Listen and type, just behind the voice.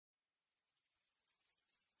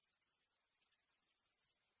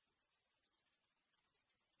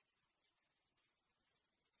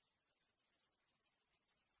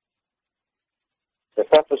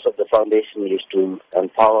The purpose of the foundation is to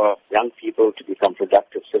empower young people to become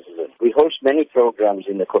productive citizens. We host many programs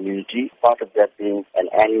in the community, part of that being an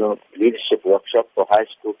annual leadership workshop for high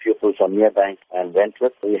school pupils from Merebank and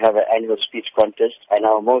Wentworth. We have an annual speech contest, and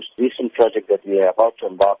our most recent project that we are about to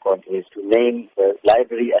embark on is to name the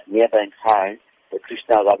library at Merebank High the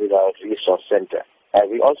Krishna Rabilal Resource Center.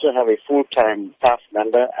 We also have a full-time staff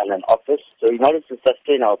member and an office. So in order to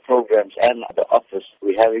sustain our programs and the office,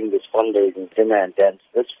 we're having this fundraising dinner and dance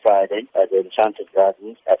this Friday at the Enchanted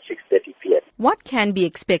Gardens at 6:30 p.m. What can be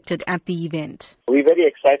expected at the event? We're very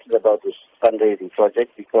excited about this fundraising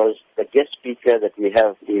project because the guest speaker that we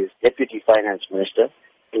have is Deputy Finance Minister,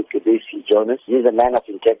 SABC Jonas. He is a man of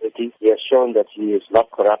integrity. He has shown that he is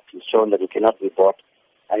not corrupt. He's shown that he cannot be bought.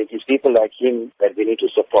 And it is people like him that we need to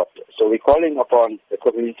support. So we're calling upon the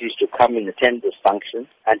communities to come and attend this function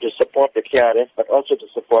and to support the KRF, but also to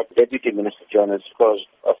support Deputy Minister Jonas because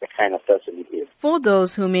of the kind of person he is. For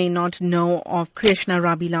those who may not know of Krishna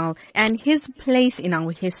Rabilal and his place in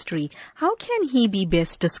our history, how can he be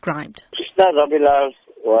best described? Krishna Rabilal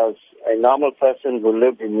was a normal person who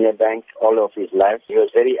lived in Merebank all of his life. He was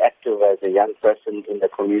very active as a young person in the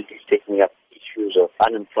community, taking up issues of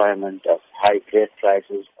unemployment, of high grade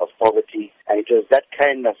prices, of poverty. And it was that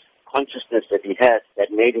kind of consciousness that he had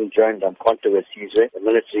that made him join the the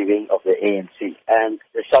military wing of the ANC. And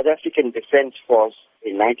the South African Defence Force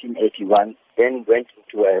in 1981 then went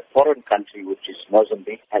into a foreign country, which is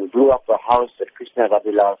Mozambique, and blew up a house that Krishna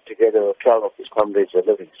Rabilal, together with 12 of his comrades, were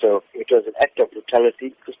living. So it was an act of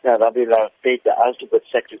brutality. Krishna Rabilal paid the ultimate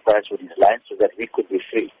sacrifice with his life so that we could be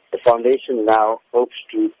free. The foundation now hopes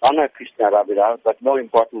to honor Krishna Rabilal, but more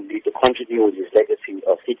importantly, to continue with his legacy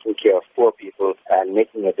of taking care of poor people and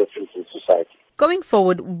making a difference in society. Going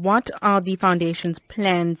forward, what are the foundation's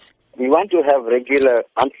plans? We want to have regular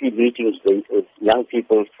monthly meetings with young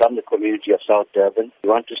people from the community of South Durban. We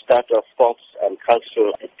want to start off sports and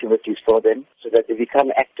cultural activities for them so that they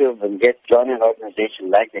become active and join an organization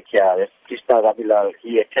like the KRF. Krishna Rabilal,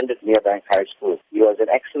 he attended Merebank High School. He was an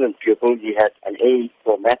excellent pupil. He had an A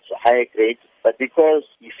for maths, a higher grade. But because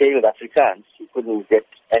he failed Afrikaans, he couldn't get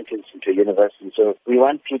entrance into university. So we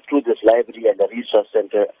want to, through this library and the resource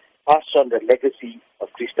center, pass on the legacy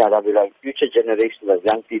of Krishna Rabilal. Future generations of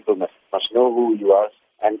young people must know who he was.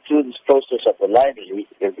 And through this process of the library,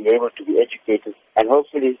 they'll be able to be educated. And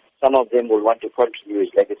hopefully some of them will want to continue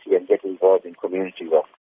his legacy and get involved in community work.